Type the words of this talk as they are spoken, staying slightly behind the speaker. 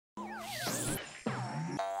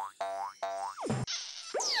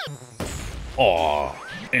Aw,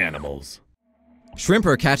 animals.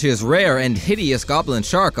 Shrimper catches rare and hideous goblin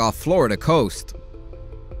shark off Florida coast.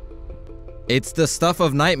 It's the stuff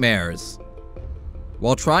of nightmares.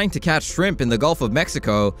 While trying to catch shrimp in the Gulf of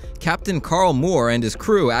Mexico, Captain Carl Moore and his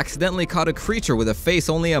crew accidentally caught a creature with a face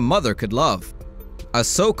only a mother could love. A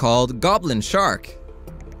so-called goblin shark.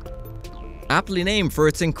 Aptly named for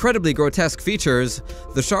its incredibly grotesque features,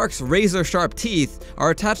 the shark's razor-sharp teeth are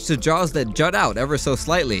attached to jaws that jut out ever so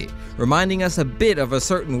slightly, reminding us a bit of a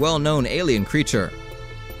certain well-known alien creature.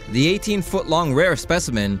 The 18-foot-long rare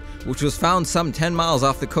specimen, which was found some 10 miles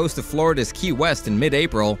off the coast of Florida's Key West in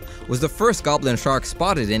mid-April, was the first goblin shark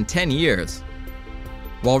spotted in 10 years.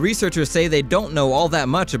 While researchers say they don't know all that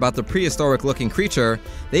much about the prehistoric-looking creature,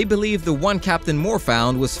 they believe the one Captain Moore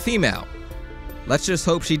found was female. Let's just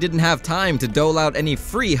hope she didn't have time to dole out any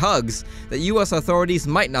free hugs that US authorities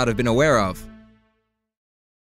might not have been aware of.